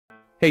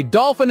Hey,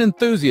 dolphin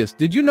enthusiasts,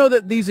 did you know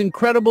that these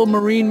incredible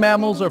marine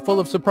mammals are full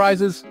of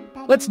surprises?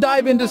 Let's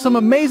dive into some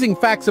amazing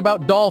facts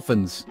about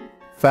dolphins.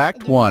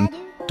 Fact 1.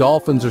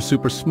 Dolphins are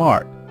super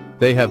smart.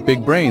 They have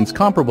big brains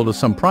comparable to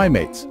some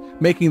primates,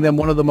 making them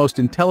one of the most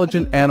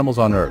intelligent animals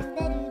on Earth.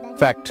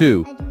 Fact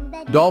 2.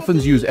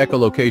 Dolphins use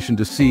echolocation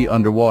to see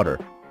underwater.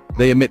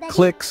 They emit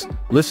clicks,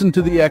 listen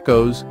to the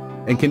echoes,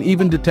 and can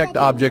even detect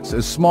objects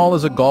as small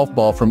as a golf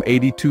ball from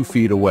 82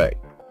 feet away.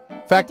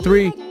 Fact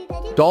 3.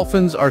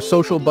 Dolphins are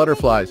social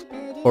butterflies,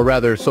 or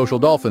rather social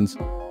dolphins.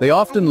 They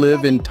often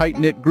live in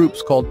tight-knit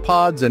groups called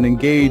pods and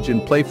engage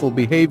in playful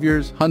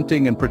behaviors,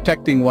 hunting and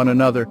protecting one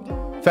another.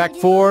 Fact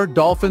 4.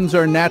 Dolphins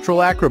are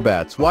natural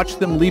acrobats. Watch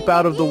them leap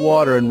out of the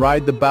water and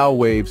ride the bow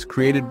waves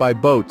created by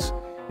boats.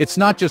 It's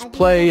not just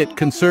play, it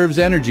conserves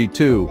energy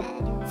too.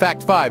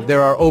 Fact 5.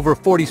 There are over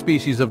 40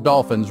 species of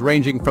dolphins,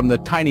 ranging from the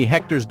tiny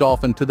Hector's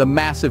dolphin to the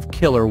massive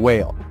killer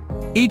whale.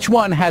 Each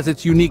one has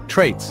its unique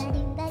traits.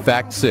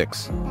 Fact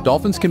 6.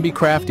 Dolphins can be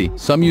crafty.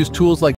 Some use tools like